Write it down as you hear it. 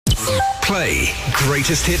Play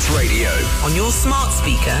Greatest Hits Radio. On your smart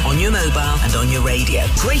speaker, on your mobile and on your radio.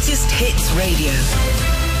 Greatest Hits Radio.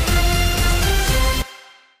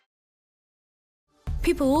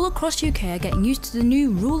 People all across UK are getting used to the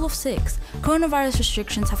new Rule of Six. Coronavirus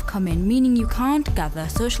restrictions have come in, meaning you can't gather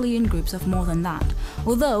socially in groups of more than that.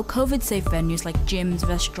 Although COVID-safe venues like gyms,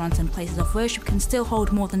 restaurants and places of worship can still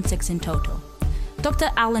hold more than 6 in total. Dr.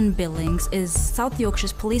 Alan Billings is South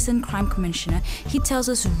Yorkshire's Police and Crime Commissioner. He tells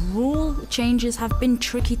us rule changes have been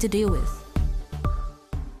tricky to deal with.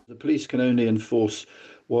 The police can only enforce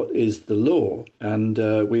what is the law, and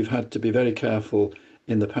we've had to be very careful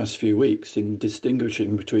in the past few weeks in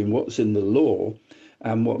distinguishing between what's in the law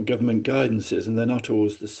and what government guidance is, and they're not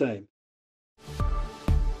always the same.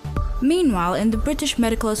 Meanwhile, the British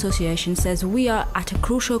Medical Association says we are at a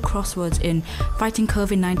crucial crossroads in fighting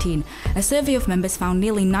COVID-19. A survey of members found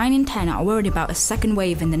nearly 9 in 10 are worried about a second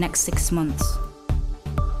wave in the next 6 months.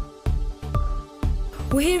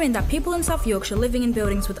 We're hearing that people in South Yorkshire living in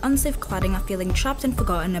buildings with unsafe cladding are feeling trapped and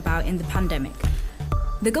forgotten about in the pandemic.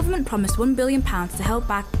 The government promised £1 billion to help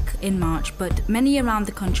back in March, but many around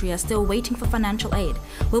the country are still waiting for financial aid.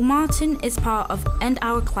 Will Martin is part of End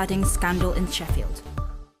Our Cladding scandal in Sheffield.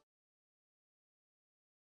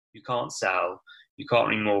 You can't sell, you can't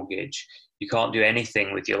remortgage, you can't do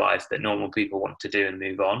anything with your life that normal people want to do and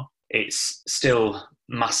move on. It's still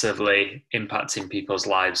massively impacting people's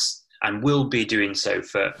lives and will be doing so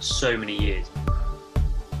for so many years.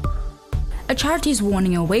 A charity is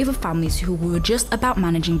warning a wave of families who were just about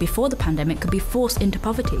managing before the pandemic could be forced into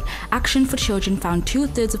poverty. Action for Children found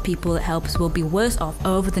 2/3 of people it helps will be worse off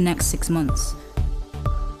over the next 6 months.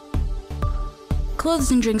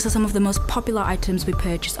 Clothes and drinks are some of the most popular items we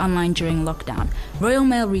purchased online during lockdown. Royal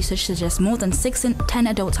Mail research suggests more than 6 in 10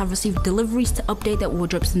 adults have received deliveries to update their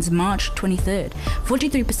wardrobe since March 23rd.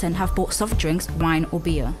 43% have bought soft drinks, wine or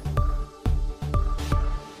beer.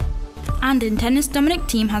 And in tennis, Dominic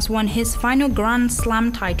Thiem has won his final Grand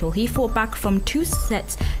Slam title. He fought back from 2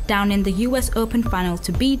 sets down in the US Open final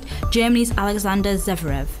to beat Germany's Alexander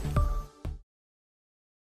Zverev.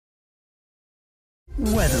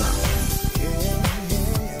 Weather.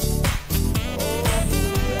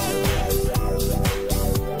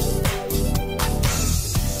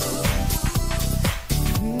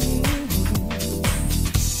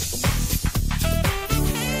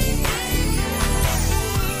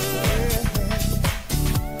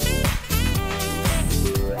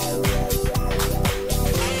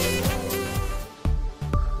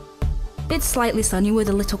 It's slightly sunny with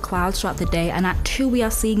a little clouds throughout the day, and at 2 we are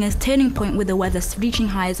seeing a turning point with the weather reaching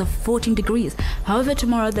highs of 14 degrees. However,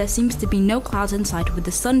 tomorrow there seems to be no clouds in sight with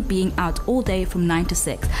the sun being out all day from 9 to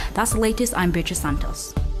 6. That's the latest. I'm Beatrice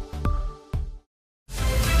Santos.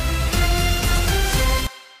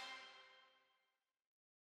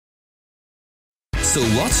 So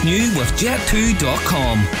what's new with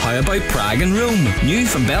Jet2.com? How about Prague and Rome? New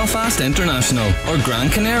from Belfast International. Or Gran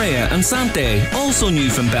Canaria and Sante? Also new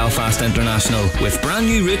from Belfast International. With brand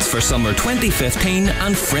new routes for summer 2015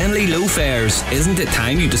 and friendly low fares. Isn't it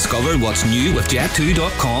time you discovered what's new with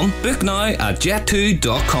Jet2.com? Book now at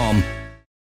Jet2.com.